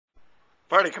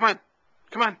Barley, come on.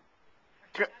 Come on.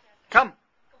 Come.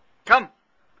 Come.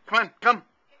 Come on. Come.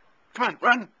 Come on.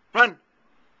 Run. Run.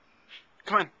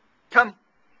 Come on. Come.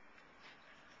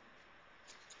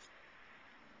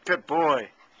 Good boy.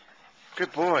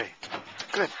 Good boy.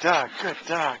 Good dog. Good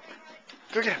dog.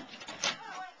 Go get him.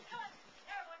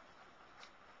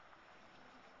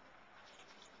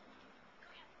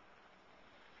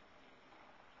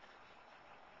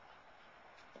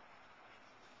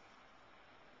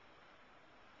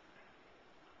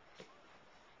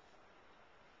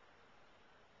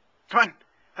 Come on.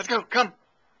 Let's go. Come.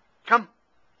 Come.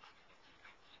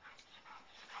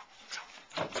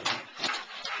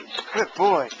 Good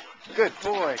boy. Good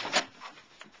boy.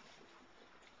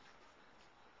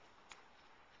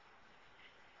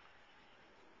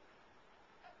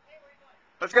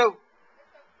 Let's go.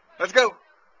 Let's go.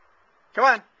 Come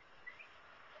on.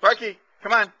 Sparky,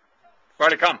 come on.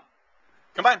 Barley, come.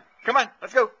 Come on. Come on.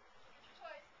 Let's go.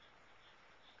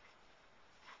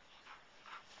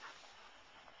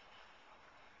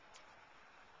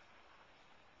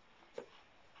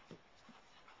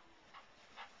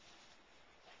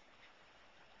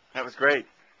 That was great.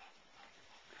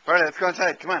 Barley, let's go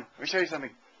inside. Come on. Let me show you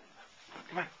something.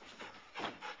 Come on.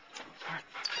 Come on.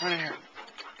 Come on in here.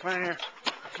 Come on in here.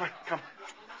 Come on. Come.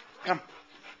 Come.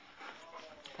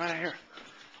 Come on in here.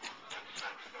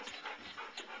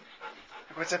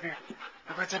 Look what's up here.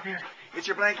 Look what's up here. It's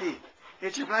your blankie.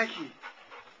 It's your blankie.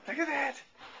 Look at that.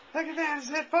 Look at that.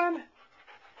 Isn't that fun?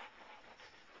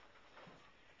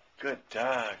 Good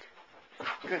dog.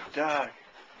 Good dog.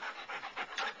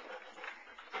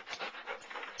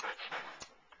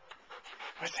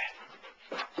 What's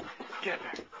that? Get up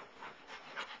there.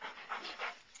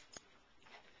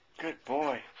 Good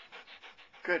boy.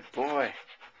 Good boy.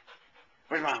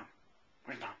 Where's Mom?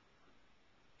 Where's Mom?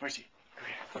 Where's she?